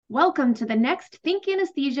Welcome to the next Think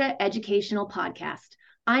Anesthesia educational podcast.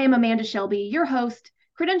 I am Amanda Shelby, your host,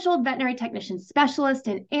 credentialed veterinary technician specialist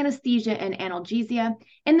in anesthesia and analgesia,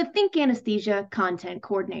 and the Think Anesthesia content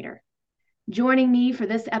coordinator. Joining me for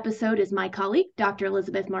this episode is my colleague, Dr.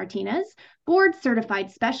 Elizabeth Martinez, board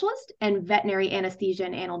certified specialist in veterinary anesthesia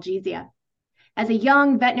and analgesia. As a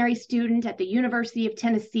young veterinary student at the University of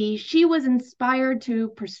Tennessee, she was inspired to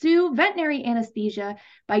pursue veterinary anesthesia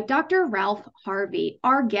by Dr. Ralph Harvey,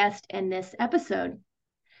 our guest in this episode.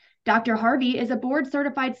 Dr. Harvey is a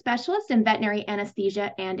board-certified specialist in veterinary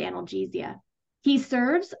anesthesia and analgesia. He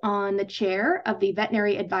serves on the chair of the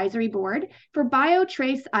Veterinary Advisory Board for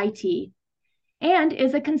BioTraceIT and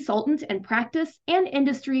is a consultant in practice and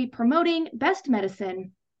industry promoting best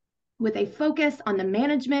medicine with a focus on the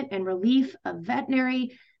management and relief of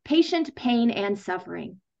veterinary patient pain and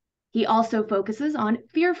suffering. He also focuses on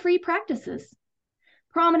fear-free practices.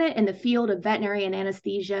 Prominent in the field of veterinary and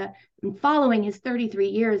anesthesia, and following his 33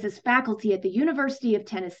 years as faculty at the University of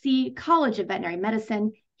Tennessee College of Veterinary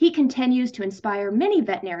Medicine, he continues to inspire many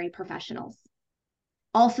veterinary professionals.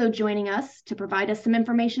 Also joining us to provide us some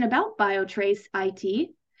information about BioTraceIT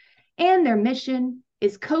and their mission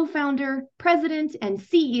is co-founder, president, and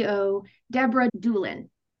CEO, Deb Dullen.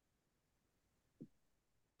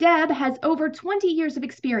 Deb has over 20 years of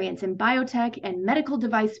experience in biotech and medical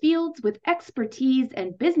device fields with expertise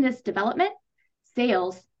in business development,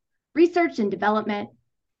 sales, research and development,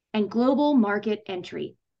 and global market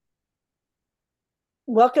entry.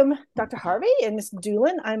 Welcome, Dr. Harvey and Ms.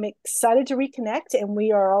 Dullen. I'm excited to reconnect, and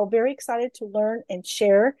we are all very excited to learn and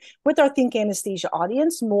share with our Think Anesthesia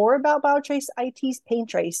audience more about BioTraceIT's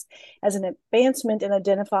PainTrace as an advancement in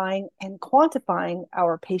identifying and quantifying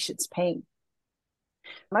our patients' pain.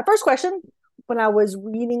 My first question, when I was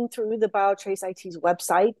reading through the BioTraceIT's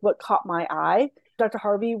website, what caught my eye, Dr.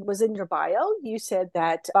 Harvey, was in your bio. You said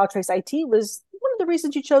that BioTraceIT was one of the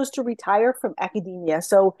reasons you chose to retire from academia.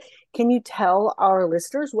 So can you tell our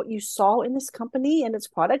listeners what you saw in this company and its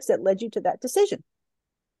products that led you to that decision?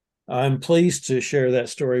 I'm pleased to share that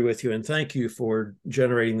story with you, and thank you for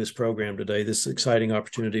generating this program today, this exciting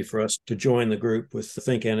opportunity for us to join the group with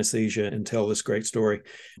Think Anesthesia and tell this great story.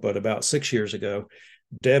 But about 6 years ago,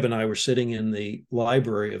 Deb and I were sitting in the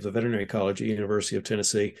library of the Veterinary College at the University of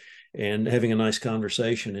Tennessee and having a nice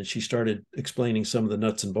conversation, and she started explaining some of the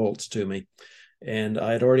nuts and bolts to me. And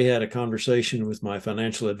I had already had a conversation with my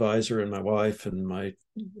financial advisor and my wife and my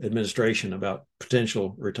administration about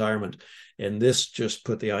potential retirement. And this just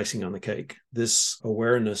put the icing on the cake. This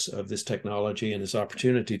awareness of this technology and this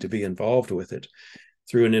opportunity to be involved with it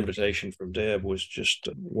through an invitation from Deb was just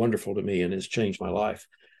wonderful to me and has changed my life.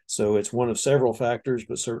 So it's one of several factors,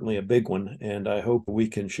 but certainly a big one. And I hope we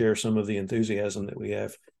can share some of the enthusiasm that we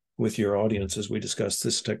have with your audience as we discuss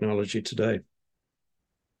this technology today.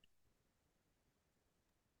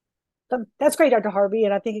 That's great, Dr. Harvey.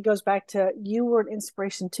 And I think it goes back to you were an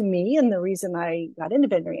inspiration to me and the reason I got into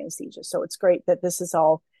veterinary anesthesia. So it's great that this has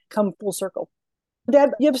all come full circle. Deb,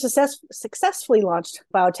 you have successfully launched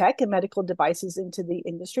biotech and medical devices into the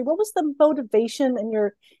industry. What was the motivation and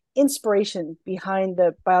your inspiration behind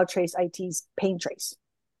the BioTraceIT's PainTrace?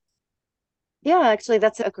 Yeah, actually,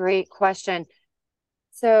 that's a great question.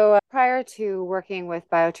 So prior to working with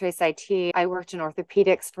BioTraceIT, I worked in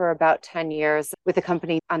orthopedics for about 10 years with a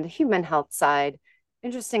company on the human health side.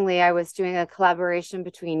 Interestingly, I was doing a collaboration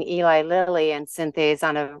between Eli Lilly and Synthase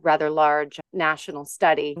on a rather large national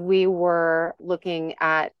study. We were looking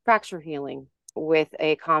at fracture healing with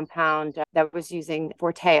a compound that was using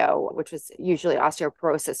Forteo, which was usually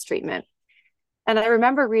osteoporosis treatment. And I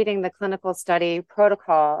remember reading the clinical study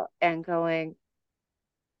protocol and going,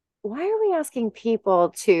 why are we asking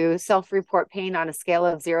people to self-report pain on a scale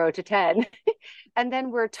of 0 to 10? And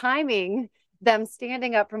then we're timing them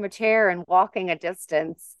standing up from a chair and walking a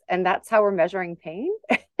distance. And that's how we're measuring pain.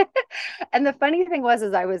 And the funny thing was,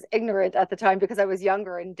 I was ignorant at the time because I was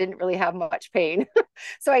younger and didn't really have much pain.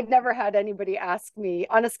 So I'd never had anybody ask me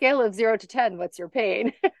on a scale of 0 to 10, what's your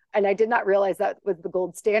pain? And I did not realize that was the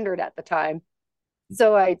gold standard at the time.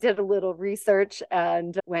 So I did a little research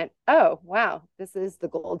and went, oh, wow, this is the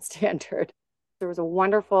gold standard. There was a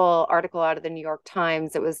wonderful article out of the New York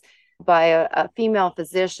Times. It was by a female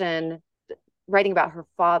physician writing about her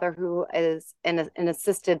father who is in an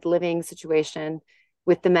assisted living situation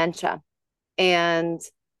with dementia. And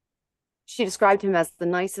she described him as the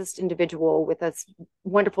nicest individual with a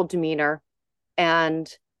wonderful demeanor. And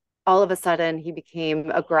all of a sudden, he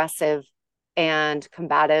became aggressive and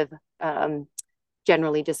combative,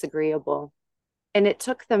 generally disagreeable. And it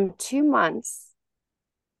took them 2 months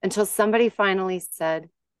until somebody finally said,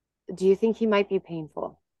 do you think he might be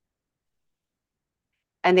painful?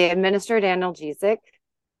 and they administered analgesic,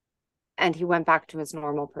 and he went back to his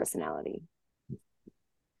normal personality.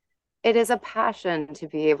 It is a passion to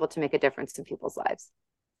be able to make a difference in people's lives.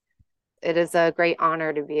 It is a great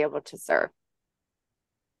honor to be able to serve.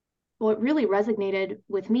 Well, it really resonated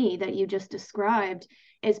with me that you just described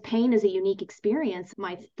is pain is a unique experience.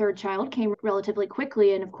 My third child came relatively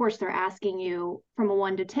quickly. And of course, they're asking you from a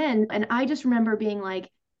 1 to 10. And I just remember being like,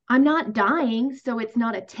 I'm not dying, so it's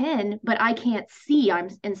not a 10, but I can't see I'm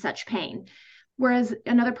in such pain. Whereas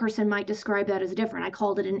another person might describe that as different. I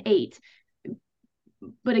called it an 8.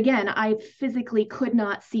 But again, I physically could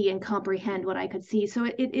not see and comprehend what I could see. So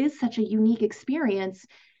it is such a unique experience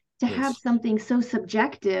to have something so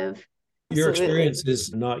subjective. Your experience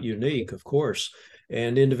is not unique, of course.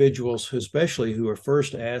 And individuals, especially who are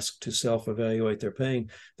first asked to self-evaluate their pain,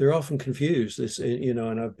 they're often confused. And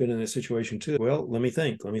I've been in this situation too. Well, let me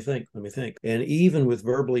think. And even with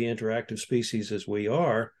verbally interactive species as we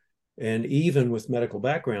are, and even with medical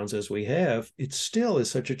backgrounds as we have, it still is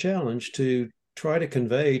such a challenge to try to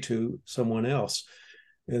convey to someone else.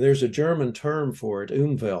 There's a German term for it,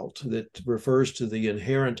 Umwelt, that refers to the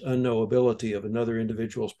inherent unknowability of another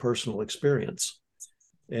individual's personal experience.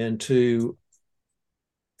 And to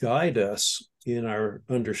guide us in our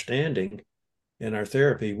understanding and our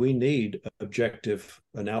therapy, we need objective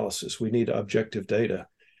analysis. We need objective data.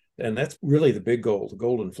 And that's really the big goal, the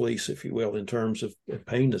golden fleece, if you will, in terms of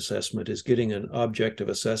pain assessment, is getting an objective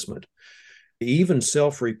assessment. Even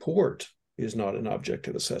self-report is not an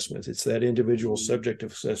objective assessment. It's that individual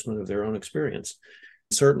subjective assessment of their own experience.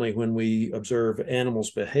 Certainly when we observe animals'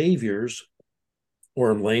 behaviors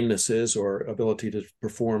or lamenesses or ability to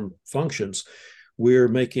perform functions, we're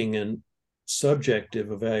making a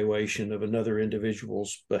subjective evaluation of another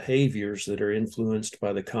individual's behaviors that are influenced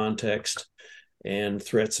by the context and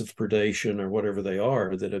threats of predation or whatever they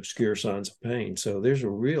are that obscure signs of pain. So there's a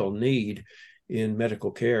real need in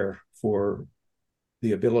medical care for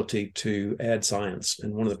the ability to add science.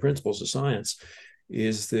 And one of the principles of science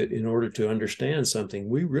is that in order to understand something,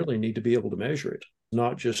 we really need to be able to measure it,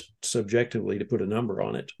 not just subjectively to put a number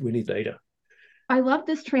on it. We need data. I love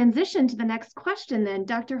this transition to the next question then.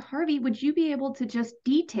 Dr. Harvey, would you be able to just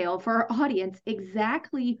detail for our audience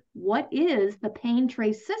exactly what is the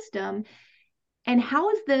PainTrace system and how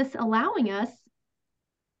is this allowing us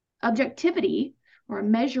objectivity or a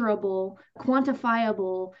measurable,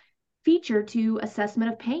 quantifiable feature to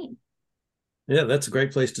assessment of pain? Yeah, that's a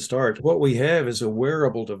great place to start. What we have is a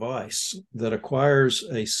wearable device that acquires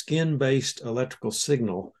a skin-based electrical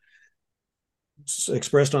signal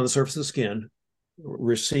expressed on the surface of the skin,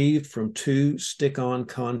 received from 2 stick-on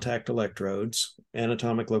contact electrodes.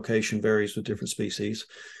 Anatomic location varies with different species,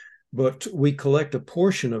 but we collect a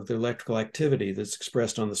portion of the electrical activity that's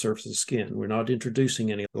expressed on the surface of the skin. We're not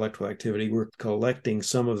introducing any electrical activity. We're collecting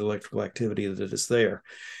some of the electrical activity that is there.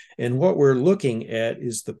 And what we're looking at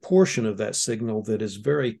is the portion of that signal that is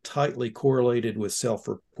very tightly correlated with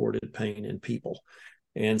self-reported pain in people.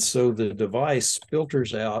 And so the device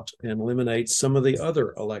filters out and eliminates some of the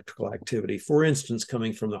other electrical activity, for instance,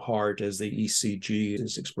 coming from the heart as the ECG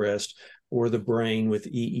is expressed, or the brain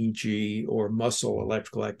with EEG or muscle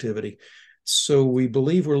electrical activity. So we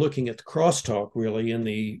believe we're looking at the crosstalk really in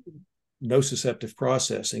the nociceptive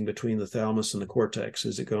processing between the thalamus and the cortex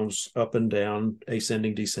as it goes up and down,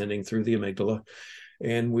 ascending, descending through the amygdala.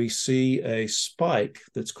 And we see a spike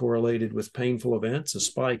that's correlated with painful events, a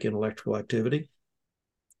spike in electrical activity.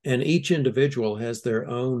 And each individual has their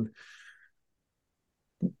own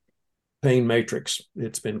pain matrix,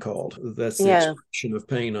 it's been called. That's the expression of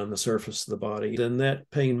pain on the surface of the body. And that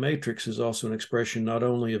pain matrix is also an expression not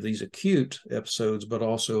only of these acute episodes, but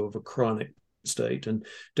also of a chronic state. And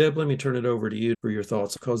Deb, let me turn it over to you for your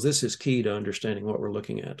thoughts, because this is key to understanding what we're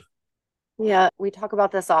looking at. Yeah, we talk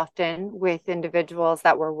about this often with individuals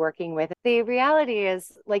that we're working with. The reality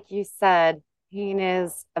is, like you said, pain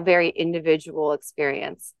is a very individual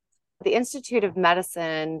experience. The Institute of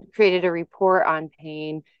Medicine created a report on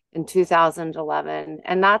pain in 2011,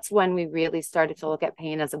 and that's when we really started to look at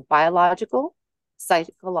pain as a biological,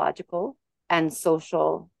 psychological, and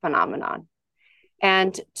social phenomenon.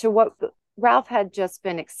 And to what Ralph had just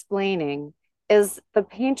been explaining is the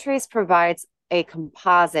PainTrace provides a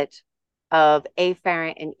composite of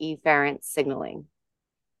afferent and efferent signaling.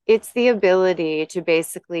 It's the ability to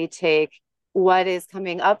basically take what is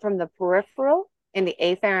coming up from the peripheral in the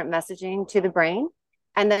afferent messaging to the brain,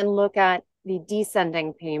 and then look at the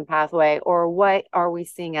descending pain pathway, or what are we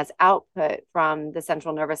seeing as output from the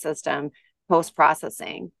central nervous system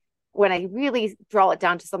post-processing. When I really draw it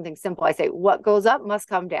down to something simple, I say what goes up must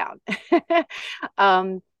come down.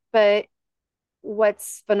 But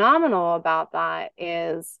what's phenomenal about that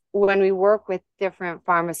is when we work with different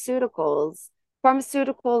pharmaceuticals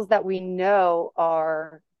that we know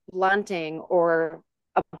are blunting or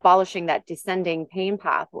abolishing that descending pain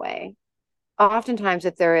pathway. Oftentimes,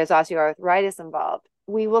 if there is osteoarthritis involved,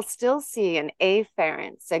 we will still see an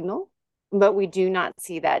afferent signal, but we do not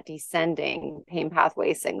see that descending pain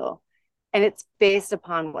pathway signal. And it's based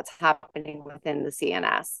upon what's happening within the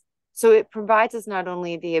CNS. So it provides us not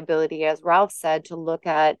only the ability, as Ralph said, to look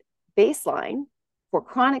at baseline for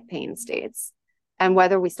chronic pain states, and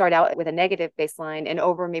whether we start out with a negative baseline and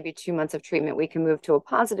over maybe 2 months of treatment, we can move to a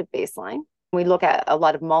positive baseline. We look at a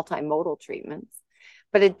lot of multimodal treatments,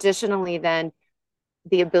 but additionally then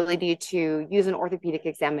the ability to use an orthopedic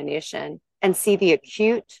examination and see the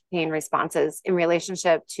acute pain responses in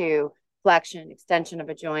relationship to flexion, extension of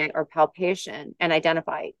a joint, or palpation, and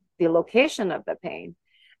identify the location of the pain,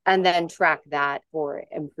 and then track that for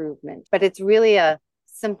improvement. But it's really a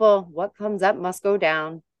simple, what comes up must go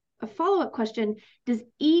down. A follow-up question, does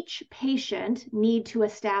each patient need to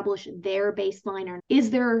establish their baseline, or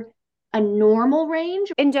is there a normal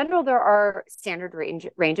range? In general, there are standard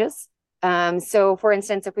ranges. So for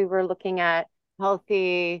instance, if we were looking at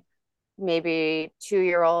healthy, maybe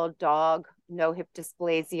 2-year-old dog, no hip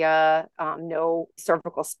dysplasia, no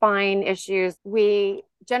cervical spine issues, we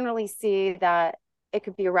generally see that it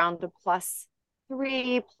could be around a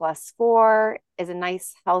 +3, +4 is a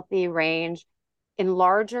nice healthy range. In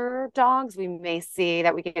larger dogs, we may see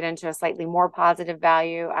that we get into a slightly more positive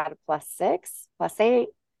value at a +6, +8.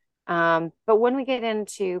 But when we get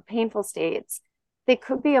into painful states, they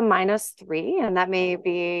could be a -3, and that may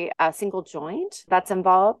be a single joint that's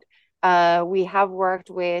involved. We have worked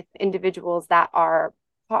with individuals that are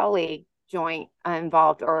poly joint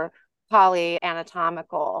involved or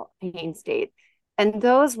polyanatomical pain state. And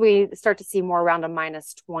those we start to see more around a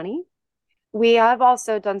 -20. We have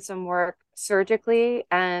also done some work surgically,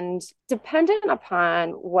 and dependent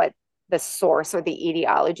upon what the source or the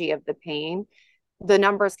etiology of the pain, the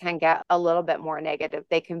numbers can get a little bit more negative.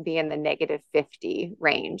 They can be in the -50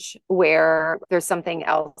 range where there's something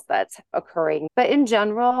else that's occurring. But in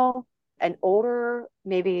general, an older,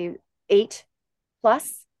 maybe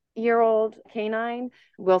 8+ year old canine,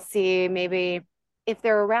 we'll see maybe if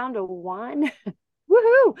they're around a 1,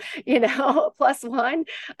 woohoo,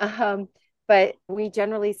 +1. But we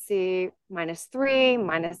generally see -3,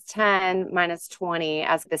 -10, -20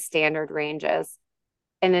 as the standard ranges.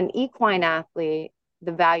 In an equine athlete,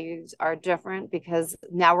 the values are different because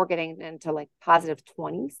now we're getting into like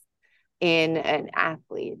 +20s in an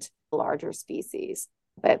athlete, larger species.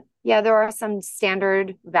 But yeah, there are some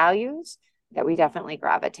standard values that we definitely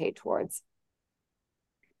gravitate towards.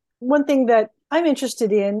 One thing that I'm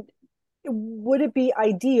interested in, would it be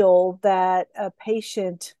ideal that a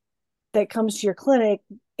patient that comes to your clinic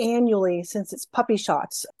annually, since it's puppy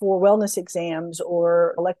shots for wellness exams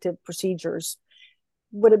or elective procedures,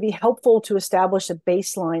 would it be helpful to establish a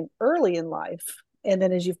baseline early in life? And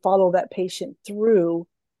then as you follow that patient through,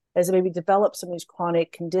 as it maybe develops some of these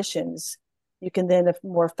chronic conditions, you can then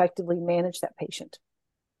more effectively manage that patient?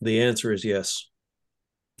 The answer is yes.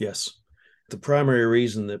 Yes. The primary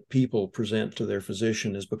reason that people present to their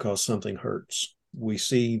physician is because something hurts. We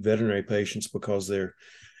see veterinary patients because they're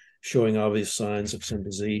showing obvious signs of some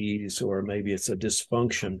disease, or maybe it's a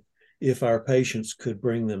dysfunction. If our patients could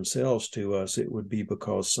bring themselves to us, it would be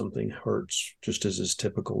because something hurts, just as is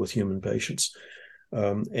typical with human patients.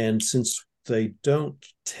 And since they don't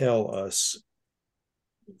tell us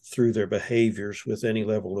through their behaviors with any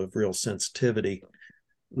level of real sensitivity,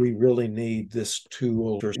 we really need this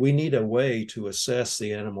tool. We need a way to assess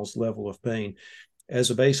the animal's level of pain as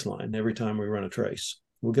a baseline. Every time we run a trace,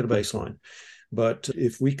 we'll get a baseline. But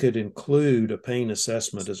if we could include a pain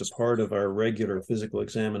assessment as a part of our regular physical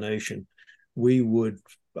examination, we would,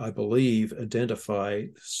 I believe, identify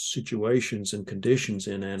situations and conditions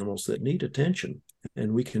in animals that need attention.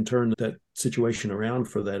 And we can turn that situation around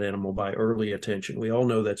for that animal by early attention. We all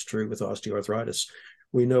know that's true with osteoarthritis.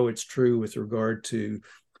 We know it's true with regard to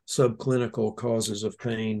subclinical causes of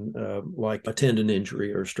pain, like a tendon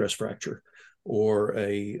injury or stress fracture, or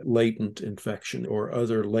a latent infection or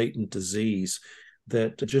other latent disease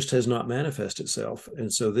that just has not manifested itself.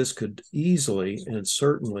 And so this could easily and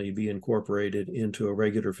certainly be incorporated into a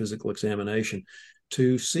regular physical examination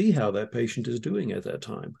to see how that patient is doing at that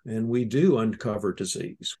time. And we do uncover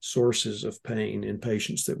disease, sources of pain in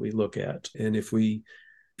patients that we look at. And if we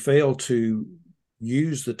fail to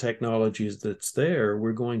use the technologies that's there,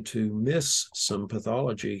 we're going to miss some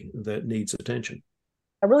pathology that needs attention.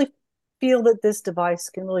 I really feel that this device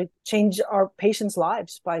can really change our patients'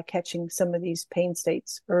 lives by catching some of these pain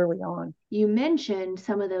states early on. You mentioned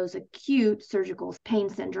some of those acute surgical pain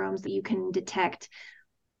syndromes that you can detect.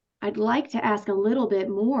 I'd like to ask a little bit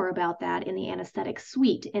more about that in the anesthetic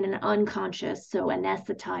suite in an unconscious, so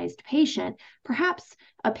anesthetized patient, perhaps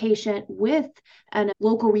a patient with a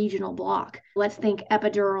local regional block. Let's think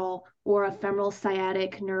epidural or a femoral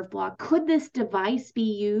sciatic nerve block. Could this device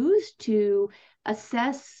be used to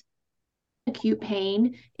assess acute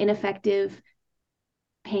pain, ineffective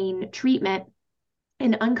pain treatment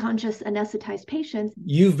in unconscious anesthetized patients?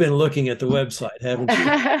 You've been looking at the website, haven't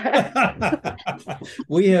you?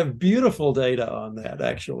 We have beautiful data on that,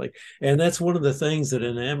 actually. And that's one of the things that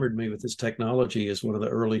enamored me with this technology. Is one of the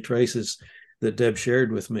early traces that Deb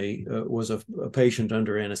shared with me was a patient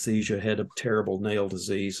under anesthesia had a terrible nail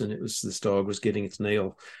disease. And this dog was getting its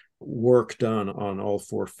nail work done on all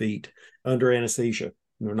 4 feet under anesthesia.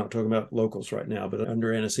 We're not talking about locals right now, but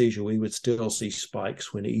under anesthesia, we would still see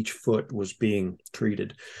spikes when each foot was being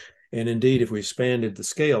treated. And indeed, if we expanded the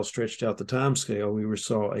scale, stretched out the time scale, we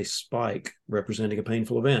saw a spike representing a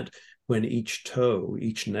painful event when each toe,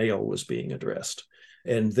 each nail was being addressed.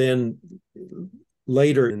 And then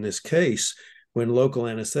later in this case, when local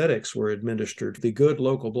anesthetics were administered, the good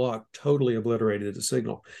local block totally obliterated the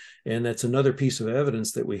signal. And that's another piece of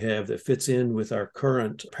evidence that we have that fits in with our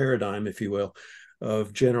current paradigm, if you will,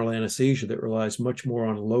 of general anesthesia that relies much more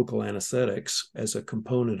on local anesthetics as a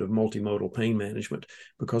component of multimodal pain management,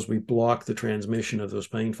 because we block the transmission of those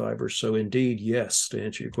pain fibers. So indeed, yes, to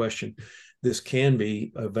answer your question, this can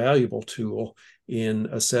be a valuable tool in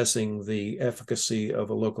assessing the efficacy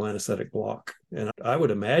of a local anesthetic block. And I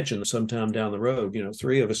would imagine sometime down the road,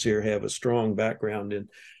 3 of us here have a strong background in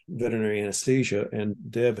veterinary anesthesia, and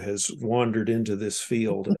Deb has wandered into this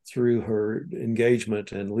field through her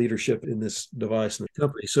engagement and leadership in this device in the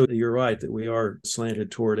company. So you're right that we are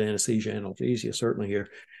slanted toward anesthesia analgesia, certainly here.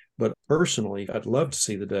 But personally, I'd love to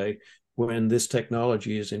see the day when this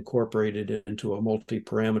technology is incorporated into a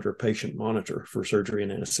multi-parameter patient monitor for surgery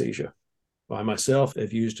and anesthesia. I myself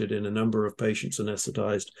have used it in a number of patients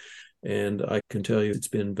anesthetized, and I can tell you it's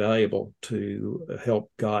been valuable to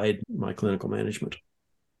help guide my clinical management.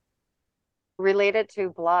 Related to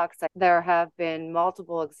blocks, there have been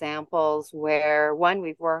multiple examples where, one,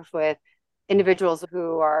 we've worked with individuals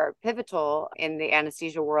who are pivotal in the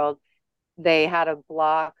anesthesia world. They had a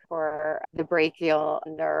block for the brachial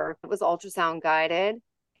nerve. It was ultrasound guided.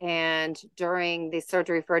 And during the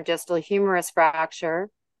surgery for a distal humerus fracture,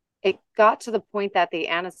 it got to the point that the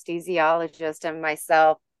anesthesiologist and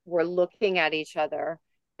myself were looking at each other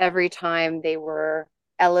every time they were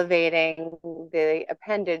elevating the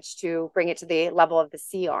appendage to bring it to the level of the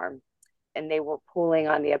C-arm. And they were pulling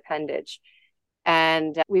on the appendage.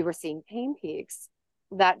 And we were seeing pain peaks.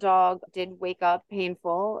 That dog did wake up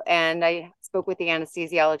painful. And I spoke with the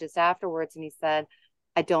anesthesiologist afterwards, and he said,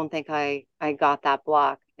 I don't think I got that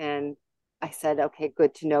block. And I said, okay,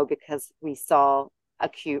 good to know, because we saw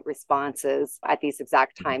acute responses at these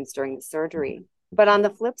exact times during the surgery. But on the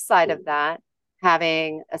flip side of that,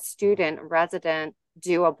 having a student, a resident,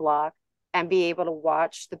 do a block and be able to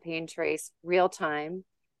watch the PainTrace real time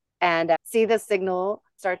and see the signal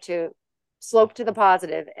start to slope to the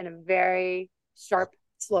positive in a very sharp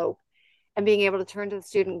slope, and being able to turn to the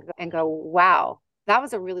student and go, wow, that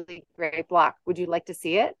was a really great block. Would you like to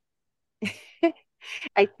see it?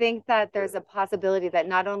 I think that there's a possibility that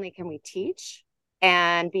not only can we teach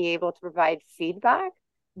and be able to provide feedback,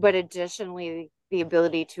 but additionally the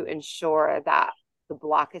ability to ensure that the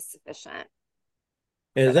block is sufficient.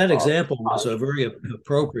 And that example was a very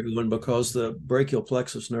appropriate one, because the brachial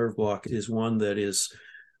plexus nerve block is one that is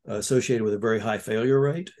associated with a very high failure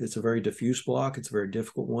rate. It's a very diffuse block. It's a very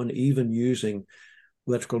difficult one. Even using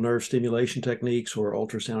electrical nerve stimulation techniques or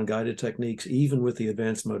ultrasound guided techniques, even with the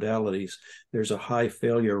advanced modalities, there's a high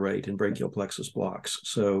failure rate in brachial plexus blocks.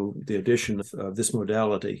 So the addition of this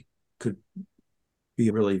modality could be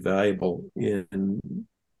really valuable in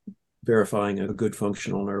verifying a good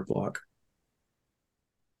functional nerve block.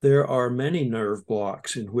 There are many nerve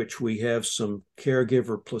blocks in which we have some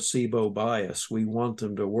caregiver placebo bias. We want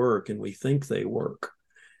them to work and we think they work.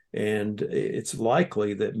 And it's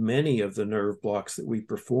likely that many of the nerve blocks that we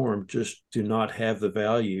perform just do not have the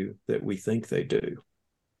value that we think they do.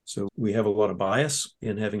 So we have a lot of bias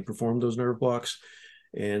in having performed those nerve blocks.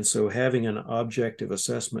 And so having an objective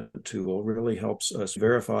assessment tool really helps us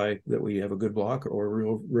verify that we have a good block, or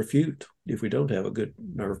we'll refute if we don't have a good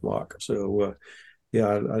nerve block. So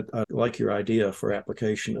yeah, I like your idea for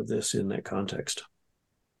application of this in that context.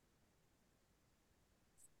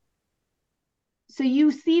 So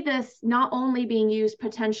you see this not only being used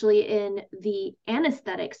potentially in the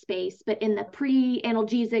anesthetic space, but in the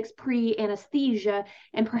pre-analgesics, pre-anesthesia,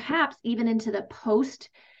 and perhaps even into the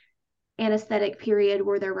post-anesthetic period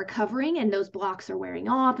where they're recovering and those blocks are wearing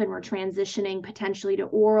off and we're transitioning potentially to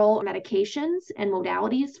oral medications and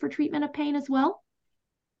modalities for treatment of pain as well?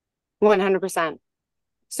 100%.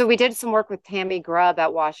 So we did some work with Tammy Grubb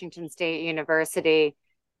at Washington State University,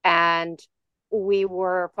 and we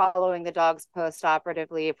were following the dogs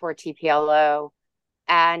post-operatively for TPLO,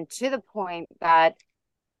 and to the point that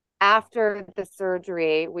after the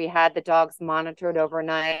surgery, we had the dogs monitored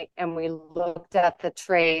overnight, and we looked at the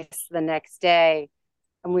trace the next day,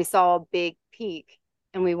 and we saw a big peak,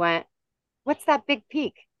 and we went, "What's that big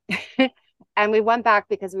peak?" And we went back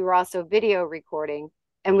because we were also video recording,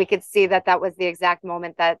 and we could see that that was the exact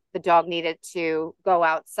moment that the dog needed to go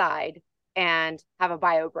outside and have a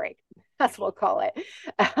bio break. That's what we'll call it.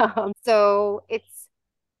 So it's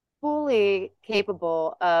fully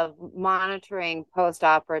capable of monitoring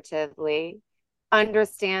post-operatively,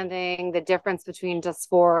 understanding the difference between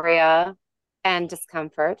dysphoria and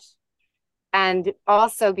discomfort, and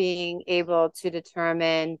also being able to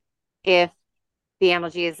determine if the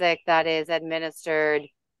analgesic that is administered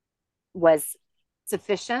was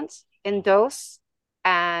sufficient in dose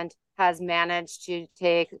and has managed to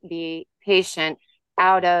take the patient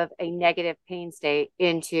out of a negative pain state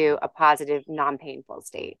into a positive non-painful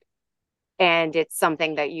state. And it's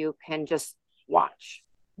something that you can just watch.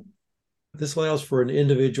 This allows for an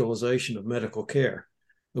individualization of medical care.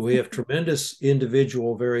 We have tremendous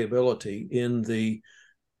individual variability in the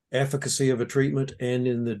efficacy of a treatment and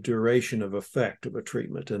in the duration of effect of a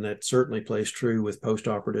treatment. And that certainly plays true with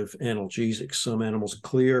postoperative analgesics. Some animals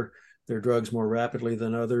clear their drugs more rapidly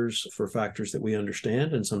than others for factors that we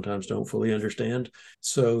understand and sometimes don't fully understand.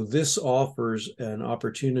 So this offers an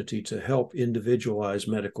opportunity to help individualize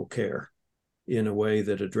medical care in a way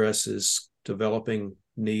that addresses developing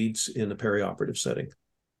needs in the perioperative setting.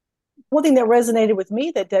 One thing that resonated with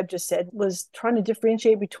me that Deb just said was trying to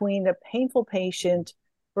differentiate between a painful patient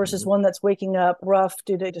versus one that's waking up rough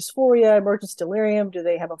due to dysphoria, emergence delirium. Do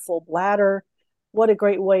they have a full bladder? What a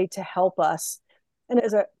great way to help us. And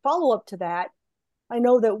as a follow-up to that, I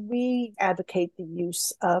know that we advocate the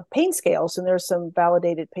use of pain scales, and there's some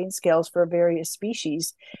validated pain scales for various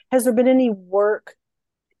species. Has there been any work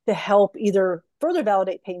to help either further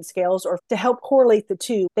validate pain scales or to help correlate the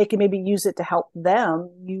two? They can maybe use it to help them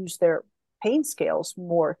use their pain scales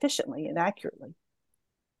more efficiently and accurately.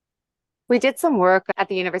 We did some work at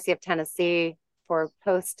the University of Tennessee for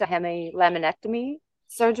post-hemilaminectomy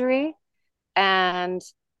surgery. And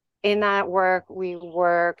in that work, we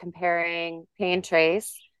were comparing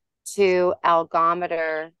PainTrace to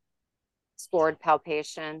algometer scored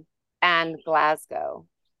palpation and Glasgow.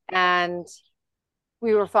 And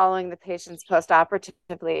we were following the patients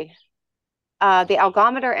post-operatively. The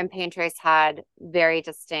algometer and PainTrace had very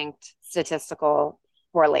distinct statistical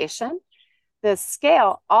correlation. The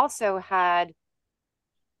scale also had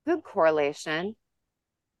good correlation,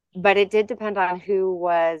 but it did depend on who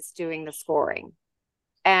was doing the scoring.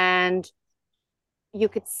 And you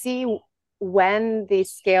could see when the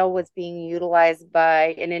scale was being utilized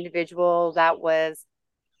by an individual that was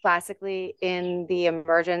classically in the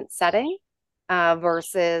emergent setting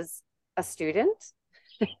versus a student.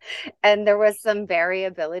 And there was some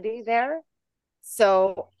variability there.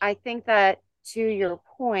 So I think that, to your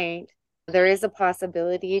point, there is a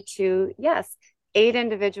possibility to, yes, aid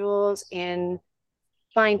individuals in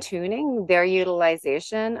fine-tuning their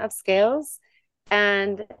utilization of scales.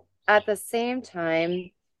 And at the same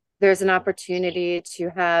time, there's an opportunity to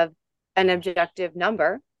have an objective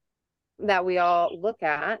number that we all look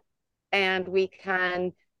at, and we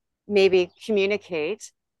can maybe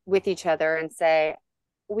communicate with each other and say,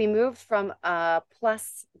 we moved from a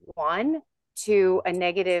 +1 to a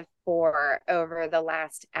 -4 over the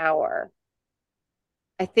last hour.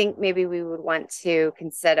 I think maybe we would want to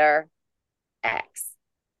consider X.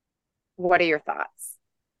 What are your thoughts?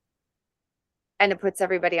 And it puts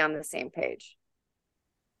everybody on the same page.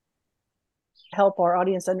 Help our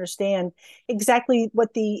audience understand exactly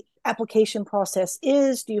what the application process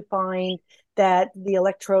is. Do you find that the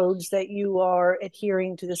electrodes that you are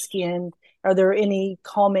adhering to the skin, are there any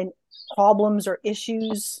common problems or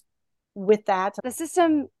issues with that? The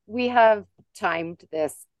system, we have timed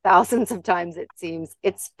this thousands of times, it seems.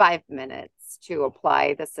 It's 5 minutes to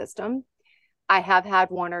apply the system. I have had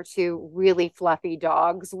 1 or 2 really fluffy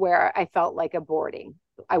dogs where I felt like aborting.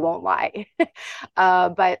 I won't lie.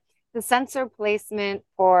 But the sensor placement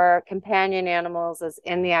for companion animals is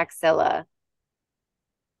in the axilla.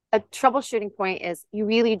 a troubleshooting point is you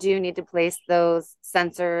really do need to place those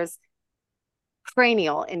sensors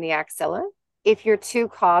cranial in the axilla. If you're too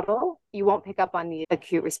caudal, you won't pick up on the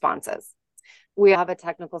acute responses. We have a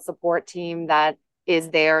technical support team that is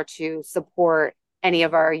there to support any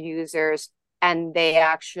of our users, and they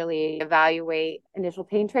actually evaluate initial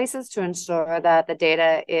pain traces to ensure that the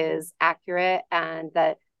data is accurate and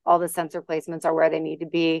that all the sensor placements are where they need to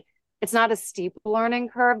be. It's not a steep learning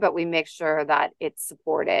curve, but we make sure that it's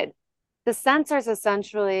supported. The sensor is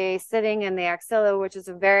essentially sitting in the axilla, which is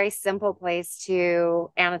a very simple place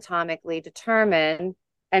to anatomically determine,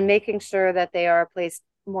 and making sure that they are placed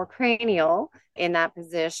more cranial in that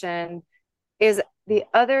position is the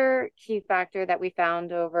other key factor that we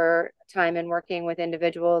found over time in working with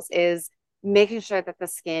individuals, is making sure that the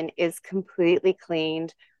skin is completely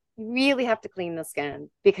cleaned. You really have to clean the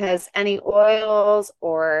skin, because any oils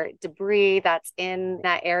or debris that's in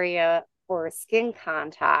that area for skin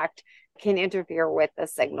contact can interfere with the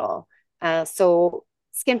signal. So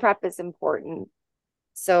skin prep is important.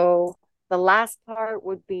 So the last part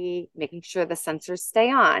would be making sure the sensors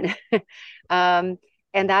stay on.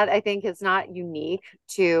 And that, I think, is not unique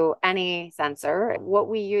to any sensor. What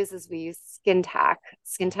we use is we use Skin Tack.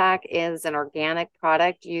 Skin Tack is an organic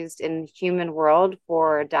product used in the human world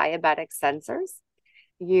for diabetic sensors.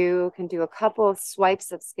 You can do a couple of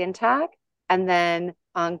swipes of Skin Tack, and then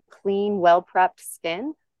on clean, well-prepped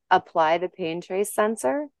skin, apply the PainTrace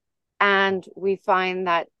sensor. And we find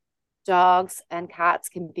that dogs and cats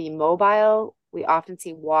can be mobile. We often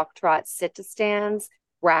see walk, trot, sit to stands,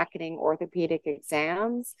 bracketing orthopedic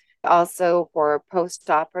exams. Also for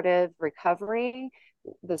post-operative recovery,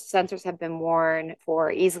 the sensors have been worn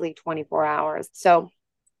for easily 24 hours. So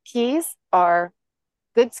keys are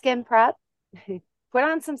good skin prep, put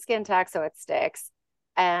on some Skin Tack so it sticks,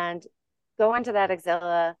 and go into that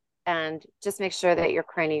axilla and just make sure that you're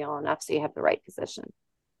cranial enough so you have the right position.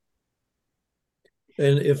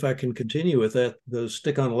 And if I can continue with that, those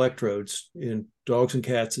stick-on electrodes in dogs and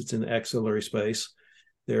cats, it's in the axillary space.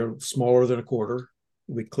 They're smaller than a quarter.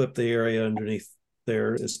 We clip the area underneath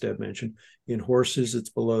there, as Deb mentioned. In horses,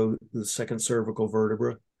 it's below the second cervical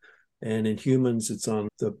vertebra. And in humans, it's on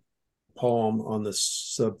the palm, on the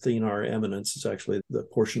subthenar eminence. It's actually the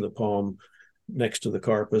portion of the palm next to the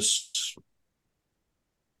carpus,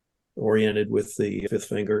 oriented with the fifth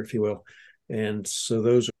finger, if you will. And so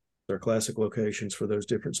those are classic locations for those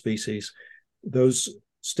different species. Those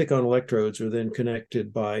stick-on electrodes are then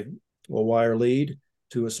connected by a wire lead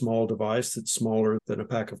to a small device that's smaller than a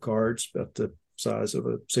pack of cards, about the size of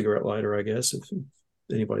a cigarette lighter, I guess, if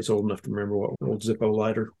anybody's old enough to remember what an old Zippo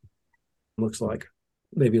lighter looks like,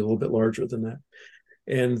 maybe a little bit larger than that.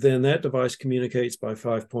 And then that device communicates by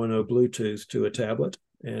 5.0 Bluetooth to a tablet,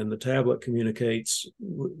 and the tablet communicates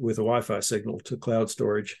with a Wi-Fi signal to cloud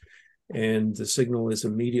storage, and the signal is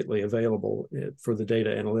immediately available for the data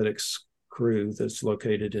analytics crew that's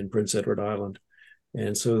located in Prince Edward Island.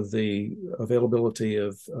 And so the availability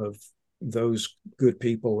of those good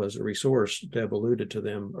people as a resource, Deb alluded to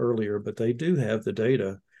them earlier, but they do have the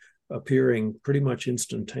data appearing pretty much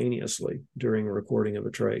instantaneously during a recording of a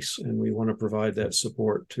trace, and we want to provide that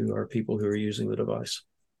support to our people who are using the device.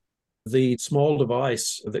 The small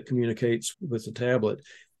device that communicates with the tablet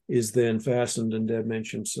is then fastened, and Deb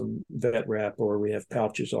mentioned some vet wrap, or we have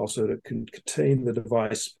pouches also that can contain the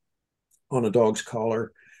device on a dog's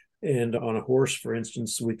collar. And on a horse, for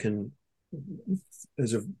instance, we can,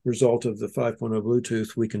 as a result of the 5.0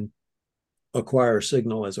 Bluetooth, we can acquire a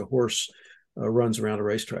signal as a horse runs around a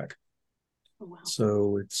racetrack. Oh, wow.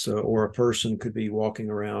 So it's, or a person could be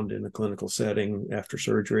walking around in a clinical setting after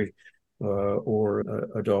surgery, or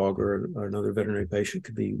a dog or another veterinary patient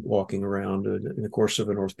could be walking around in the course of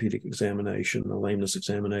an orthopedic examination, a lameness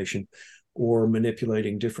examination, or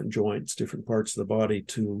manipulating different joints, different parts of the body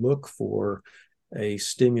to look for a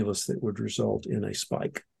stimulus that would result in a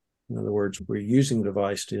spike. In other words, we're using the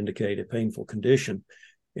device to indicate a painful condition,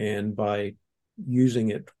 and by using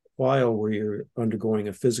it while we're undergoing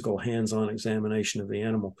a physical hands-on examination of the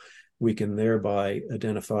animal, we can thereby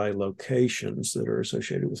identify locations that are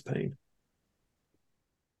associated with pain.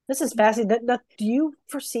 This is fascinating. Now, do you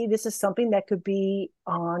foresee this is something that could be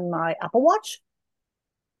on my Apple Watch?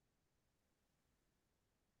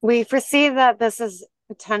 We foresee that this is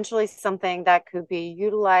potentially something that could be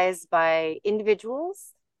utilized by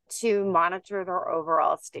individuals to monitor their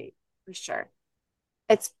overall state, for sure.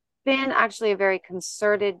 It's been actually a very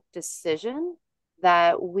concerted decision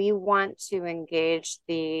that we want to engage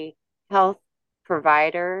the health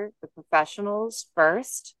provider, the professionals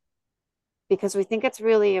first, because we think it's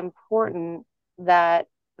really important that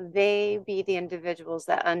they be the individuals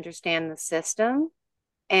that understand the system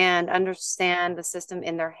and understand the system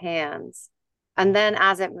in their hands. And then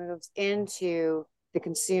as it moves into the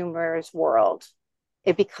consumer's world,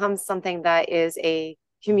 it becomes something that is a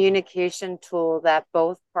communication tool that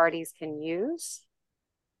both parties can use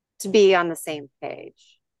to be on the same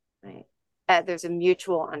page, right? There's a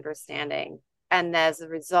mutual understanding. And as a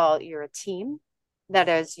result, you're a team that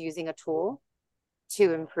is using a tool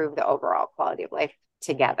to improve the overall quality of life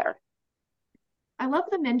together. I love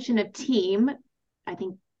the mention of team. I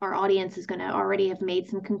think our audience is going to already have made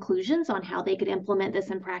some conclusions on how they could implement this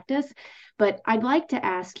in practice. But I'd like to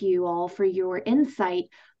ask you all for your insight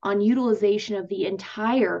on utilization of the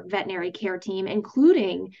entire veterinary care team,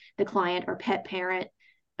 including the client or pet parent,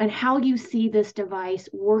 and how you see this device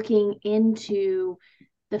working into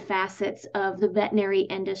the facets of the veterinary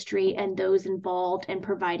industry and those involved in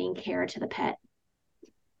providing care to the pet.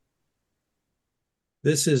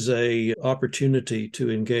 This is an opportunity to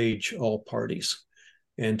engage all parties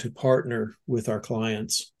and to partner with our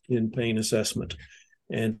clients in pain assessment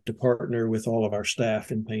and to partner with all of our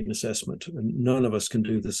staff in pain assessment. And none of us can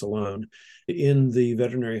do this alone. In the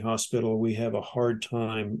veterinary hospital, we have a hard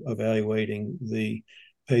time evaluating the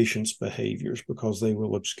patient's behaviors because they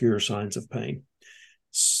will obscure signs of pain.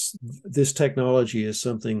 This technology is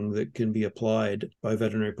something that can be applied by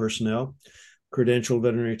veterinary personnel. Credentialed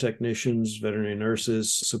veterinary technicians, veterinary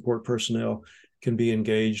nurses, support personnel can be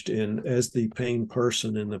engaged in as the pain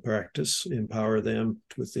person in the practice, empower them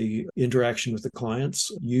with the interaction with the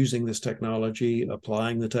clients, using this technology,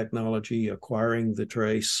 applying the technology, acquiring the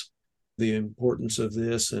trace, the importance of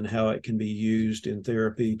this and how it can be used in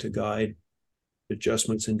therapy to guide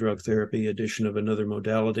adjustments in drug therapy, addition of another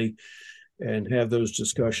modality, and have those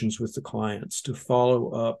discussions with the clients to follow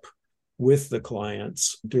up with the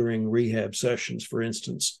clients during rehab sessions, for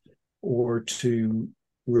instance, or to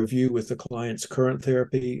review with the client's current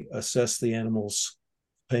therapy, assess the animal's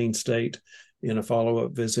pain state in a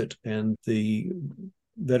follow-up visit, and the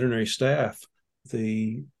veterinary staff,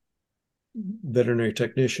 the veterinary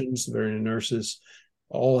technicians, the veterinary nurses,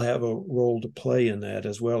 all have a role to play in that,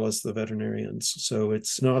 as well as the veterinarians. So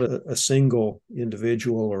it's not a single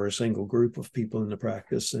individual or a single group of people in the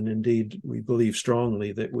practice. And indeed, we believe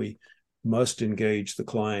strongly that we must engage the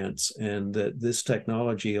clients and that this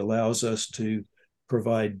technology allows us to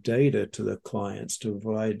provide data to the clients, to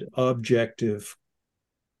provide objective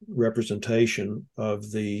representation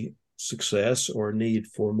of the success or need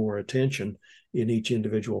for more attention in each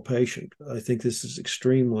individual patient. I think this is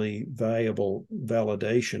extremely valuable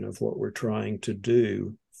validation of what we're trying to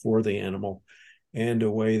do for the animal and a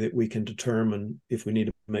way that we can determine if we need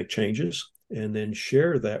to make changes and then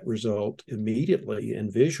share that result immediately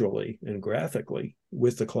and visually and graphically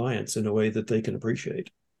with the clients in a way that they can appreciate.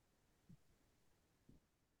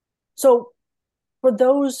 So for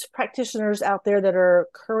those practitioners out there that are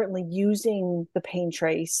currently using the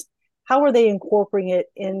PainTrace, how are they incorporating it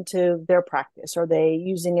into their practice? Are they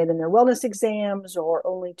using it in their wellness exams or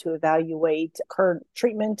only to evaluate current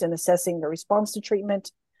treatment and assessing the response to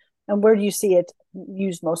treatment? And where do you see it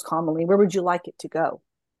used most commonly? Where would you like it to go?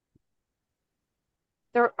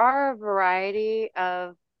 There are a variety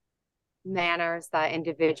of manners that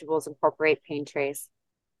individuals incorporate PainTrace.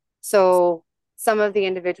 So some of the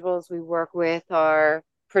individuals we work with are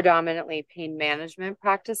predominantly pain management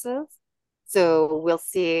practices. So we'll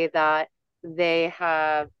see that they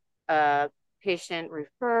have a patient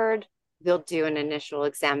referred, they'll do an initial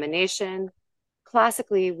examination.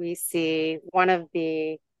 Classically, we see one of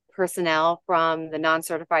the personnel from the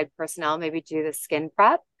non-certified personnel maybe do the skin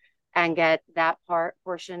prep and get that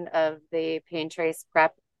portion of the PainTrace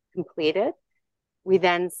prep completed. We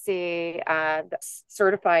then see the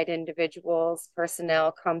certified individuals,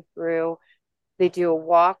 personnel come through. They do a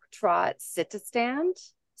walk, trot, sit to stand.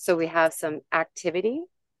 So we have some activity,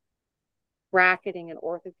 bracketing, an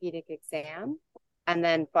orthopedic exam, and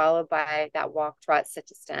then followed by that walk, trot, sit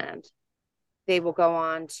to stand. They will go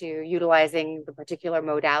on to utilizing the particular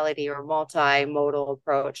modality or multimodal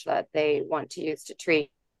approach that they want to use to treat.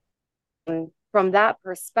 And from that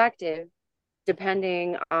perspective,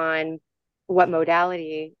 depending on what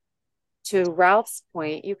modality, to Ralph's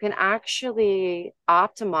point, you can actually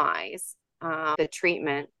optimize the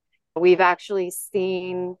treatment. We've actually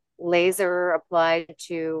seen laser applied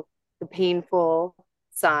to the painful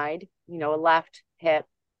side, a left hip,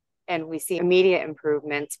 and we see immediate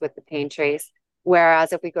improvements with the PainTrace.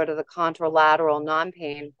 Whereas if we go to the contralateral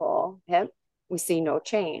non-painful hip, we see no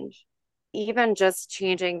change. Even just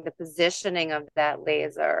changing the positioning of that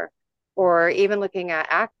laser, or even looking at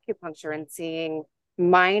acupuncture and seeing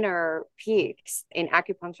minor peaks in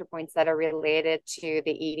acupuncture points that are related to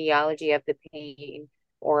the etiology of the pain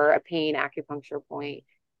or a pain acupuncture point,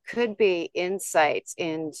 could be insights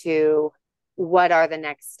into what are the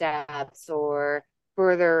next steps or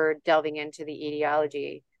further delving into the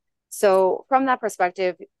etiology. So from that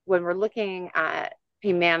perspective, when we're looking at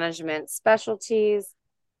pain management specialties,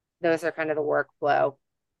 those are kind of the workflow.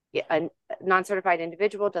 A non-certified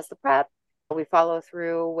individual does the prep. We follow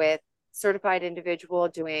through with certified individual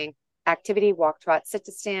doing activity, walk, trot, sit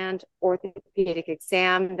to stand, orthopedic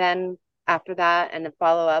exam, then after that, and then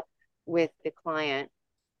follow up with the client.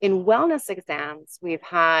 In wellness exams, we've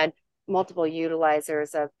had multiple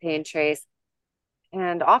utilizers of PainTrace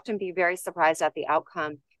and often be very surprised at the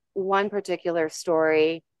outcome. One particular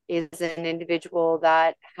story is an individual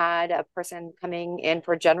that had a person coming in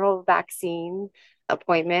for general vaccine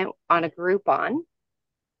appointment on a Groupon,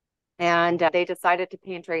 and they decided to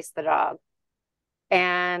PainTrace the dog.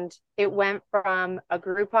 And it went from a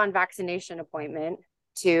Groupon vaccination appointment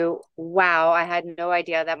to, wow, I had no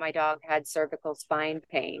idea that my dog had cervical spine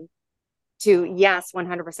pain, to, yes,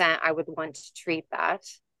 100%, I would want to treat that.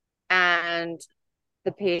 And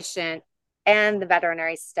the patient and the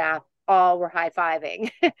veterinary staff all were high-fiving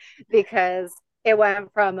because it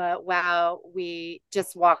went from a, wow, we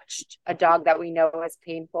just watched a dog that we know is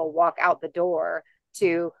painful walk out the door,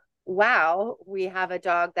 to, wow, we have a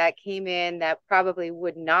dog that came in that probably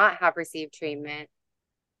would not have received treatment,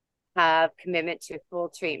 have commitment to full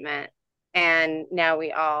treatment. And now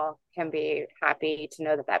we all can be happy to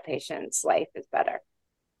know that that patient's life is better.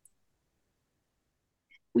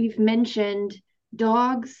 We've mentioned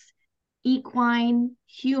dogs, equine,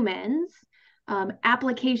 humans,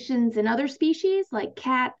 applications in other species like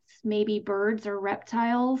cats, maybe birds or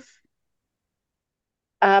reptiles.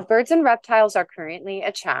 Birds and reptiles are currently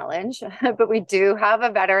a challenge, but we do have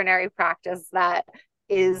a veterinary practice that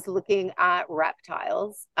is looking at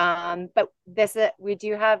reptiles. But we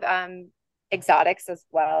do have exotics as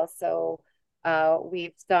well. So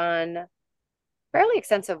we've done fairly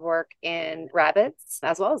extensive work in rabbits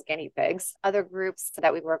as well as guinea pigs. Other groups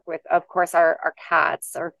that we work with, of course, are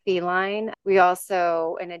cats or feline. We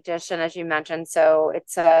also, in addition, as you mentioned, so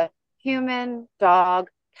it's a human, dog,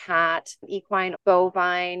 cat, equine,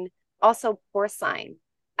 bovine, also porcine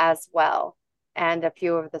as well, and a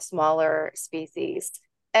few of the smaller species.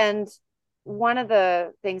 And one of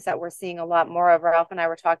the things that we're seeing a lot more of, Ralph and I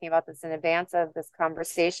were talking about this in advance of this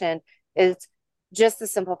conversation, is just the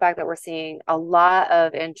simple fact that we're seeing a lot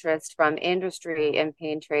of interest from industry in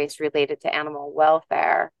PainTrace related to animal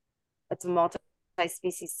welfare. It's a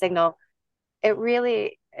multi-species signal. It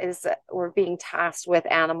really is, we're being tasked with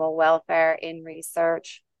animal welfare in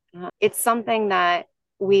research. It's something that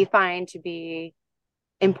we find to be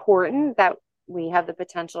important, that we have the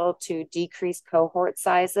potential to decrease cohort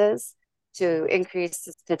sizes, to increase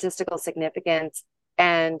statistical significance,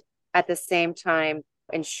 and at the same time,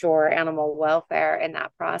 ensure animal welfare in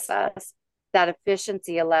that process. That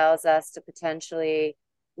efficiency allows us to potentially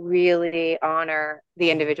really honor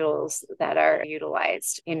the individuals that are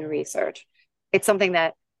utilized in research. It's something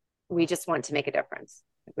that we just want to make a difference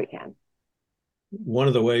if we can. One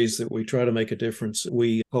of the ways that we try to make a difference,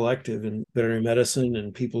 we collective in veterinary medicine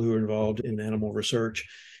and people who are involved in animal research,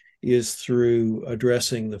 is through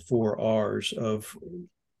addressing the 4 R's of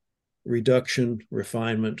reduction,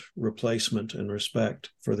 refinement, replacement, and respect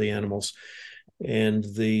for the animals. And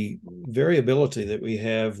the variability that we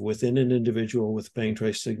have within an individual with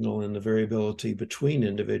PainTrace signal and the variability between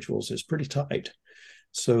individuals is pretty tight,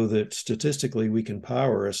 so that statistically we can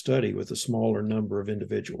power a study with a smaller number of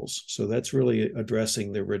individuals. So that's really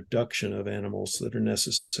addressing the reduction of animals that are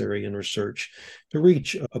necessary in research to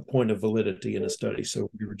reach a point of validity in a study. So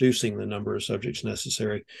we're reducing the number of subjects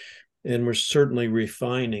necessary. And we're certainly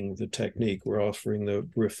refining the technique. We're offering the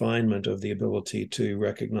refinement of the ability to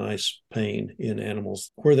recognize pain in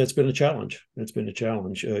animals, where that's been a challenge. It's been a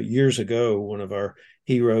challenge. Years ago, one of our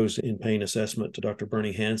heroes in pain assessment, Dr.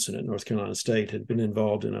 Bernie Hansen at North Carolina State, had been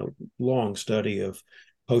involved in a long study of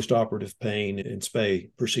postoperative pain in spay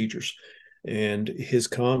procedures. And his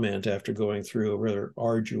comment after going through a rather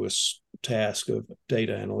arduous task of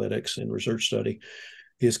data analytics and research study,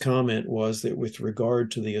 his comment was that with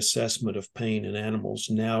regard to the assessment of pain in animals,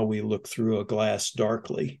 now we look through a glass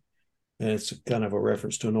darkly. And it's kind of a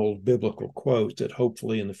reference to an old biblical quote that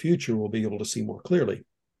hopefully in the future we'll be able to see more clearly.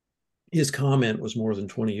 His comment was more than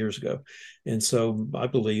 20 years ago. And so I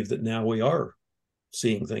believe that now we are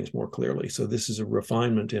seeing things more clearly. So this is a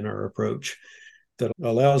refinement in our approach that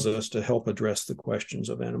allows us to help address the questions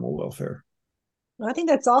of animal welfare. I think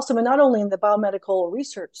that's awesome. And not only in the biomedical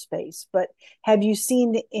research space, but have you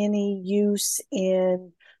seen any use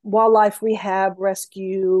in wildlife rehab,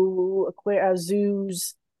 rescue,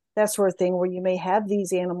 zoos, that sort of thing, where you may have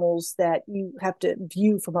these animals that you have to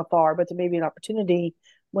view from afar, but there may be an opportunity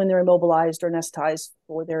when they're immobilized or anesthetized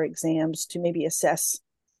for their exams to maybe assess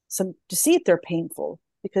to see if they're painful,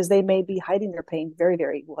 because they may be hiding their pain very,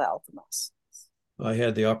 very well from us. I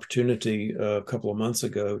had the opportunity a couple of months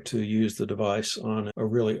ago to use the device on a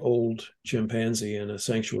really old chimpanzee in a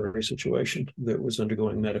sanctuary situation that was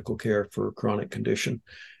undergoing medical care for a chronic condition.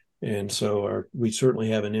 And so we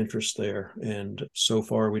certainly have an interest there. And so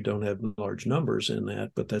far, we don't have large numbers in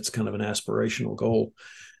that, but that's kind of an aspirational goal,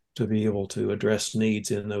 to be able to address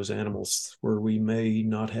needs in those animals where we may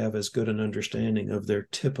not have as good an understanding of their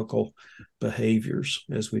typical behaviors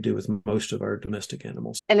as we do with most of our domestic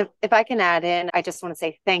animals. And if I can add in, I just want to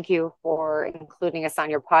say thank you for including us on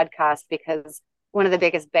your podcast, because one of the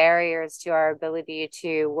biggest barriers to our ability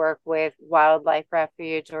to work with wildlife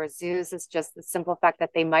refuge or zoos is just the simple fact that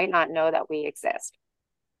they might not know that we exist.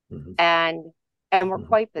 Mm-hmm. And we're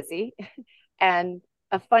quite busy. And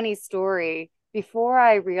a funny story, before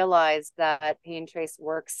I realized that PainTrace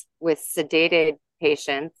works with sedated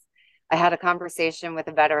patients, I had a conversation with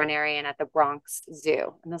a veterinarian at the Bronx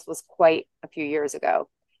Zoo, and this was quite a few years ago.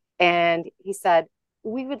 And he said,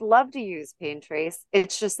 "We would love to use PainTrace.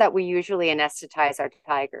 It's just that we usually anesthetize our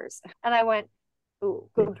tigers." And I went, "Ooh,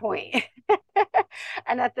 good point."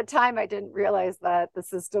 And at the time, I didn't realize that the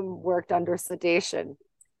system worked under sedation.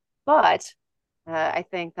 But I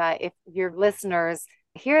think that if your listeners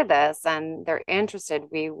hear this and they're interested,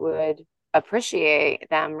 we would appreciate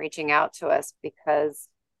them reaching out to us, because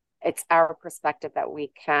it's our perspective that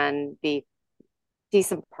we can be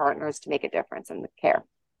decent partners to make a difference in the care.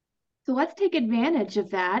 So let's take advantage of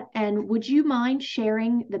that. And would you mind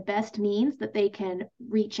sharing the best means that they can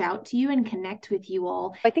reach out to you and connect with you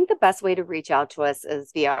all? I think the best way to reach out to us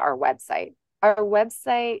is via our website. Our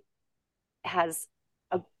website has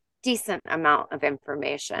a decent amount of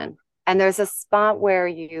information. And there's a spot where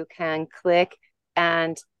you can click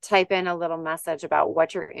and type in a little message about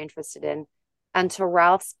what you're interested in. And to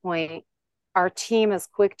Ralph's point, our team is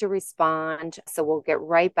quick to respond. So we'll get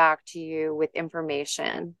right back to you with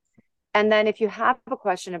information. And then if you have a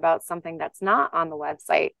question about something that's not on the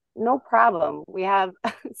website, no problem. We have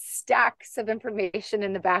stacks of information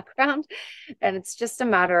in the background, and it's just a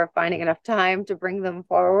matter of finding enough time to bring them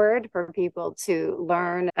forward for people to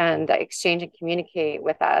learn and exchange and communicate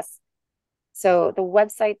with us. So the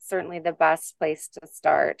website's certainly the best place to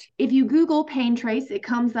start. If you Google PainTrace, it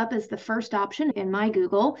comes up as the first option in my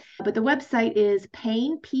Google, but the website is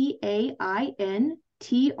Pain, PainTrace.com.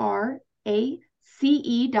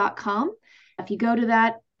 If you go to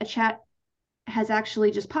that, a chat has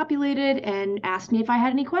actually just populated and asked me if I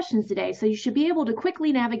had any questions today. So you should be able to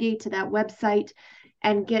quickly navigate to that website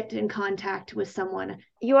and get in contact with someone.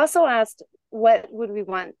 You also asked, what would we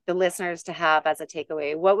want the listeners to have as a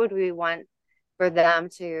takeaway? What would we want for them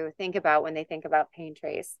to think about when they think about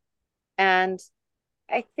PainTrace? And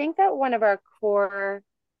I think that one of our core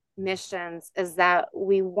missions is that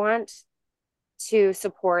we want to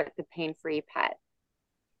support the pain-free pet.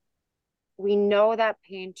 We know that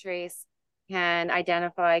PainTrace can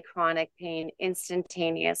identify chronic pain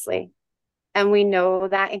instantaneously. And we know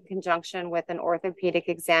that in conjunction with an orthopedic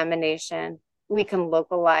examination, we can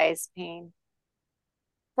localize pain.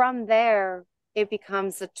 From there, it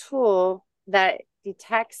becomes a tool that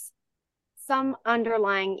detects some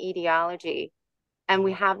underlying etiology, and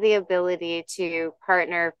we have the ability to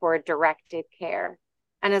partner for directed care.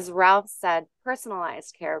 And as Ralph said,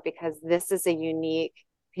 personalized care, because this is a unique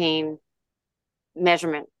pain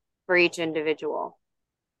measurement for each individual.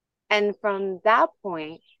 And from that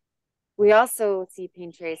point, we also see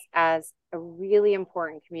PainTrace as a really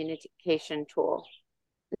important communication tool,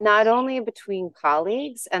 not only between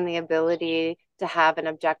colleagues and the ability to have an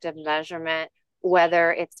objective measurement,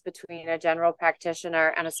 whether it's between a general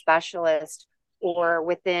practitioner and a specialist, or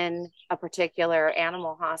within a particular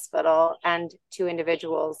animal hospital and two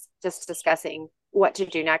individuals just discussing what to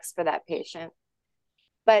do next for that patient.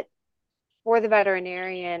 But for the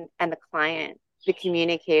veterinarian and the client, the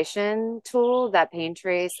communication tool that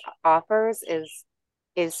PainTrace offers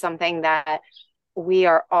is something that we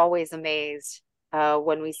are always amazed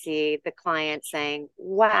when we see the client saying,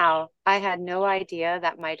 "Wow, I had no idea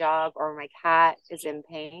that my dog or my cat is in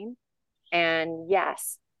pain. And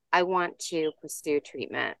yes, I want to pursue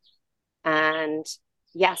treatment. And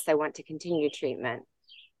yes, I want to continue treatment.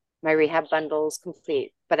 My rehab bundle is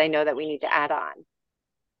complete, but I know that we need to add on."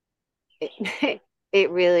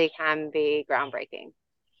 It really can be groundbreaking.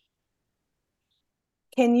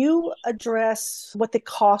 Can you address what the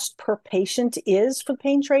cost per patient is for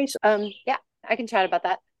PainTrace? Yeah, I can chat about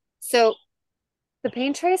that. So the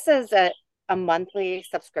PainTrace is a monthly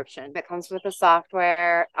subscription. It comes with a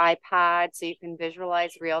software, iPad, so you can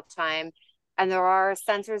visualize real time. And there are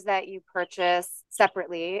sensors that you purchase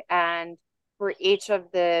separately. And for each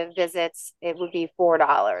of the visits, it would be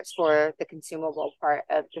 $4 for the consumable part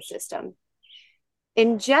of the system.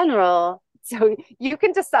 In general, so you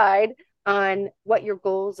can decide on what your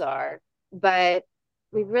goals are, but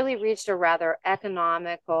we've really reached a rather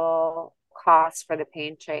economical cost for the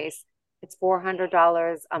PainTrace. It's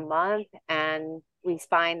 $400 a month, and we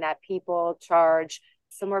find that people charge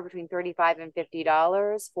somewhere between $35 and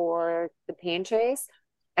 $50 for the PainTrace,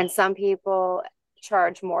 and some people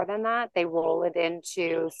charge more than that. They roll it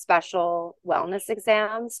into special wellness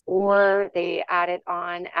exams, or they add it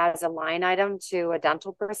on as a line item to a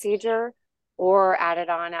dental procedure, or add it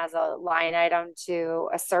on as a line item to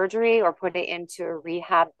a surgery, or put it into a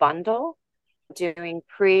rehab bundle, doing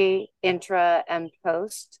pre, intra, and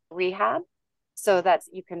post rehab so that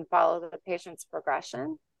you can follow the patient's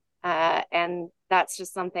progression. And that's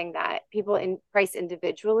just something that people price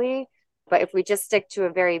individually. But if we just stick to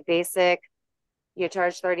a very basic, you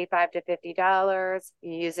charge $35 to $50,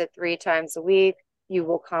 you use it 3 times a week, you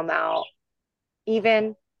will come out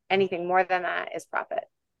even. Anything more than that is profit.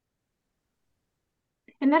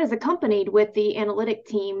 And that is accompanied with the analytic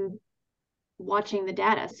team watching the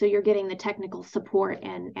data. So you're getting the technical support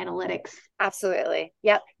and analytics. Absolutely.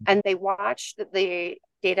 Yep. And they watch the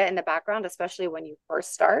data in the background, especially when you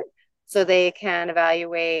first start, so they can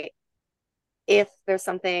evaluate if there's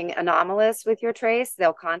something anomalous with your trace.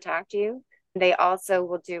 They'll contact you. They also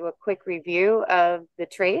will do a quick review of the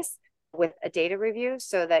trace with a data review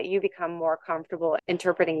so that you become more comfortable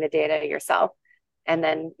interpreting the data yourself. And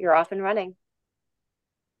then you're off and running.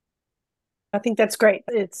 I think that's great.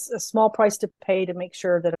 It's a small price to pay to make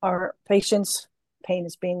sure that our patients' pain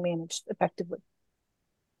is being managed effectively.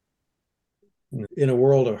 In a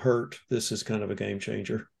world of hurt, this is kind of a game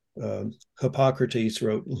changer. Hippocrates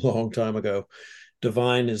wrote a long time ago,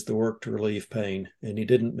 divine is the work to relieve pain. And he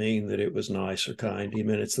didn't mean that it was nice or kind. He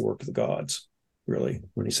meant it's the work of the gods, really,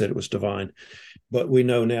 when he said it was divine. But we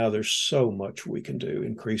know now there's so much we can do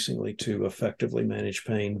increasingly to effectively manage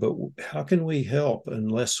pain. But how can we help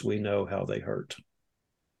unless we know how they hurt?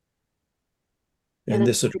 And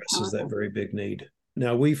this addresses that very big need.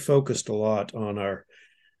 Now, we've focused a lot on our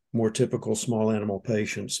more typical small animal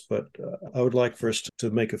patients, but I would like for us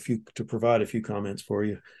to provide a few comments for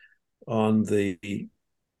you on the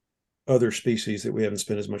other species that we haven't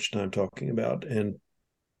spent as much time talking about. And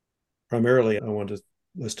primarily, I want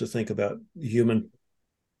us to think about human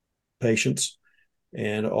patients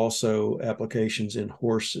and also applications in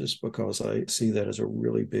horses, because I see that as a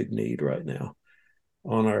really big need right now.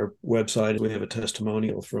 On our website, we have a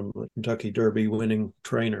testimonial from a Kentucky Derby winning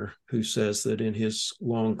trainer who says that in his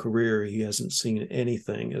long career, he hasn't seen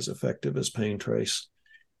anything as effective as PainTrace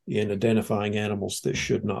in identifying animals that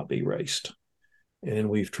should not be raced. And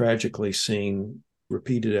we've tragically seen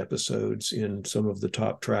repeated episodes in some of the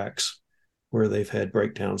top tracks where they've had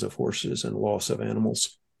breakdowns of horses and loss of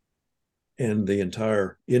animals. And the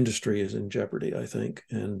entire industry is in jeopardy, I think.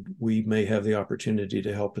 And we may have the opportunity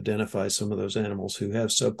to help identify some of those animals who have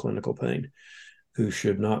subclinical pain, who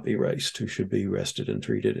should not be raced, who should be rested and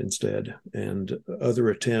treated instead. And other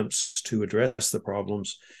attempts to address the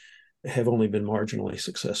problems have only been marginally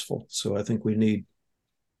successful. So I think we need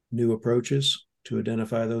new approaches to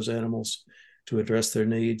identify those animals, to address their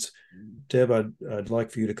needs. Deb, I'd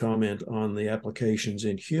like for you to comment on the applications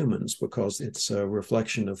in humans, because it's a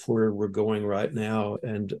reflection of where we're going right now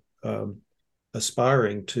and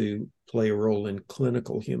aspiring to play a role in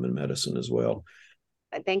clinical human medicine as well.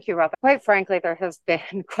 Thank you, Rob. Quite frankly, there has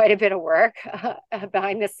been quite a bit of work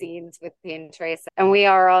behind the scenes with PainTrace. And we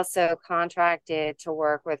are also contracted to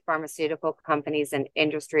work with pharmaceutical companies and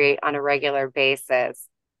industry on a regular basis,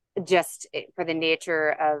 just for the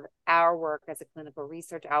nature of our work as a clinical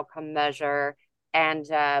research outcome measure and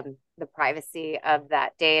the privacy of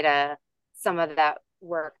that data. Some of that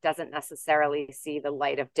work doesn't necessarily see the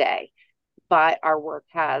light of day, but our work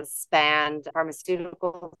has spanned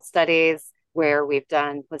pharmaceutical studies where we've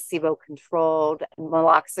done placebo-controlled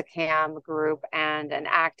meloxicam group and an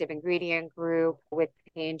active ingredient group with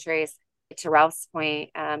PainTrace. To Ralph's point,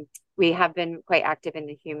 we have been quite active in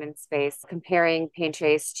the human space, comparing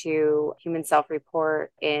PainTrace to human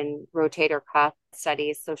self-report in rotator cuff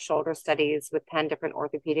studies. So shoulder studies with 10 different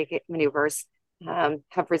orthopedic maneuvers have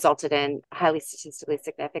resulted in highly statistically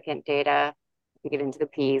significant data. We get into the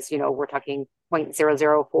P's, we're talking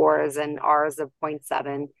 0.004s and R's of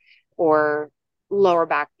 0.7, or lower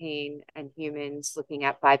back pain in humans, looking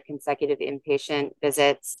at 5 consecutive inpatient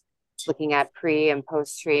visits, looking at pre and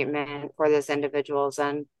post treatment for those individuals,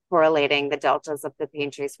 and correlating the deltas of the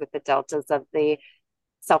PainTrace with the deltas of the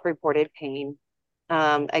self-reported pain.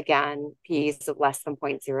 Again, P's of less than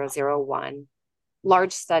 0.001.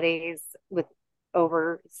 Large studies with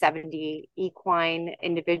over 70 equine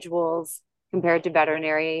individuals compared to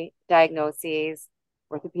veterinary diagnoses,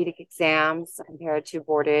 orthopedic exams compared to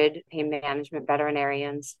boarded pain management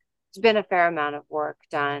veterinarians. There's been a fair amount of work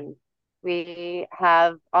done. We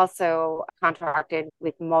have also contracted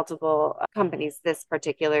with multiple companies this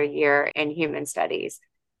particular year in human studies.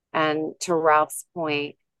 And to Ralph's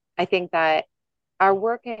point, I think that our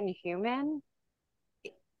work in human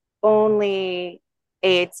only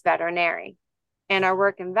aids veterinary, and our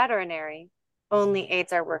work in veterinary only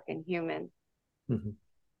aids our work in human. Mm-hmm.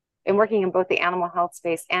 And working in both the animal health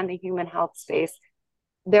space and the human health space,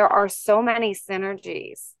 there are so many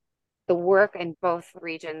synergies. The work in both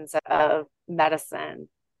regions of medicine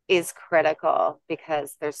is critical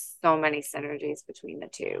because there's so many synergies between the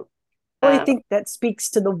two. Well, I think that speaks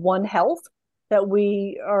to the One Health that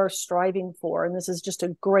we are striving for. And this is just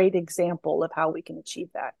a great example of how we can achieve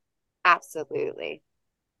that. Absolutely.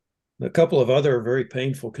 A couple of other very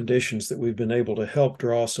painful conditions that we've been able to help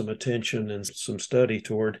draw some attention and some study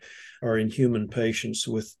toward are in human patients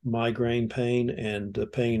with migraine pain and the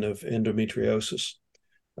pain of endometriosis.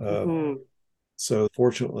 So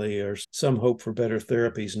fortunately, there's some hope for better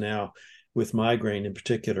therapies now with migraine in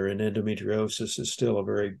particular, and endometriosis is still a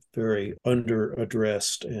very, very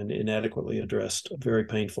under-addressed and inadequately addressed, very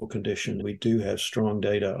painful condition. We do have strong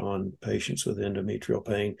data on patients with endometrial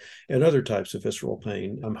pain and other types of visceral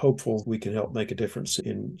pain. I'm hopeful we can help make a difference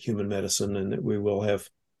in human medicine and that we will have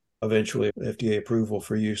eventually FDA approval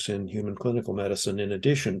for use in human clinical medicine in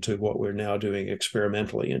addition to what we're now doing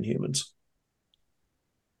experimentally in humans.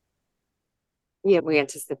 Yeah, we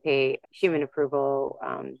anticipate human approval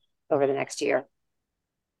over the next year.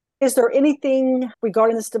 Is there anything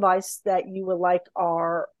regarding this device that you would like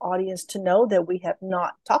our audience to know that we have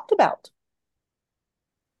not talked about?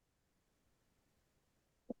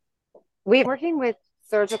 We're working with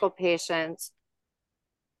surgical patients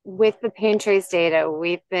with the PainTrace data.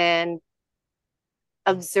 We've been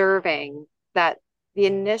observing that the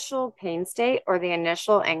initial pain state or the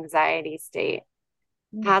initial anxiety state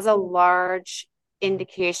has a large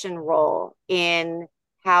indication role in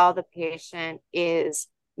how the patient is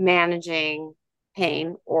managing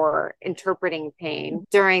pain or interpreting pain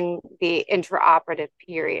during the intraoperative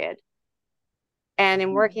period. And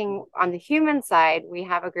in working on the human side, we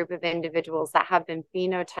have a group of individuals that have been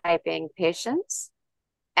phenotyping patients,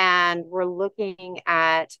 and we're looking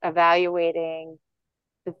at evaluating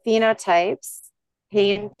the phenotypes,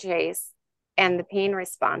 PainTrace, and the pain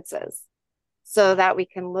responses so that we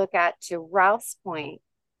can look at, to Ralph's point,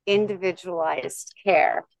 individualized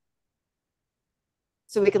care.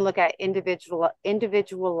 So we can look at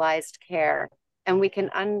individualized care, and we can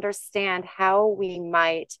understand how we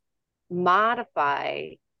might modify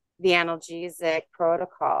the analgesic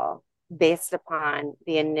protocol based upon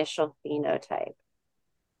the initial phenotype.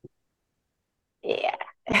 Yeah.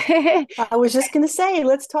 I was just going to say,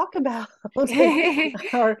 let's talk about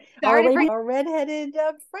our redheaded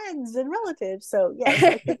friends and relatives. So yes,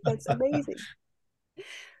 I think that's amazing.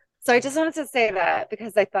 So I just wanted to say that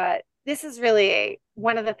because I thought this is really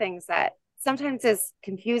one of the things that sometimes is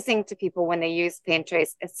confusing to people when they use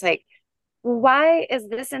PainTrace. It's like, why is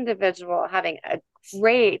this individual having a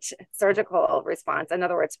great surgical response? In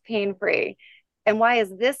other words, pain-free. And why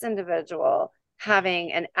is this individual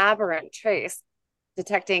having an aberrant trace,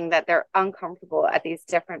 detecting that they're uncomfortable at these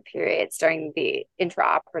different periods during the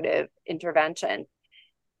intraoperative intervention?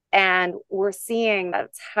 And we're seeing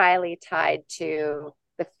that's highly tied to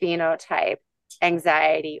the phenotype,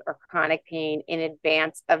 anxiety, or chronic pain in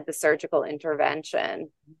advance of the surgical intervention.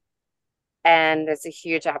 And there's a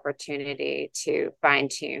huge opportunity to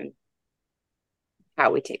fine-tune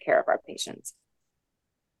how we take care of our patients.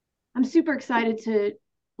 I'm super excited to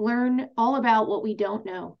learn all about what we don't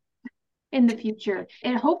know in the future,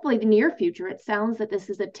 and hopefully the near future. It sounds that this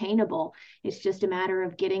is attainable. It's just a matter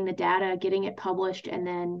of getting the data, getting it published, and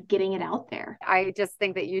then getting it out there. I just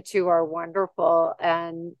think that you two are wonderful,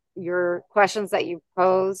 and your questions that you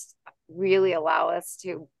posed really allow us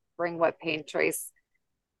to bring what PainTrace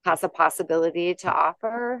has a possibility to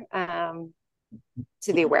offer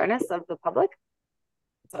to the awareness of the public.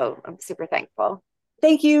 So I'm super thankful.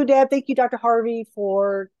 Thank you, Deb. Thank you, Dr. Harvey,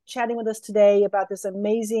 for chatting with us today about this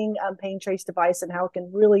amazing PainTrace device and how it can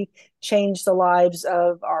really change the lives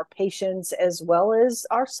of our patients as well as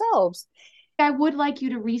ourselves. I would like you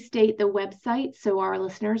to restate the website so our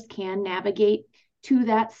listeners can navigate to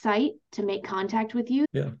that site to make contact with you.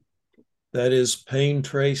 Yeah, that is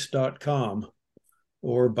PainTrace.com.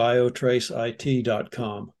 or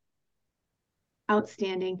BioTraceIT.com.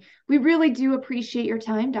 Outstanding. We really do appreciate your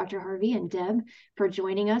time, Dr. Harvey and Deb, for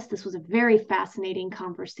joining us. This was a very fascinating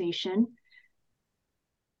conversation.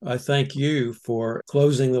 I thank you for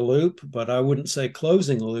closing the loop, but I wouldn't say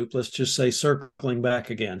closing the loop. Let's just say circling back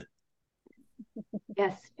again.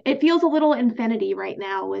 Yes, it feels a little infinity right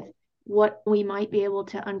now with what we might be able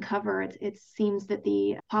to uncover. It seems that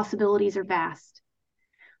the possibilities are vast.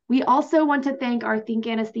 We also want to thank our Think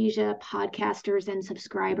Anesthesia podcasters and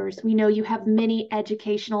subscribers. We know you have many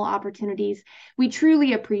educational opportunities. We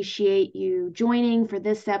truly appreciate you joining for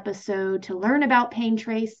this episode to learn about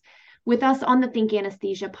PainTrace with us on the Think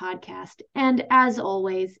Anesthesia podcast. And as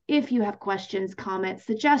always, if you have questions, comments,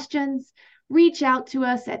 suggestions, reach out to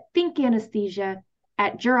us at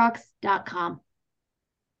thinkanesthesia@jurox.com.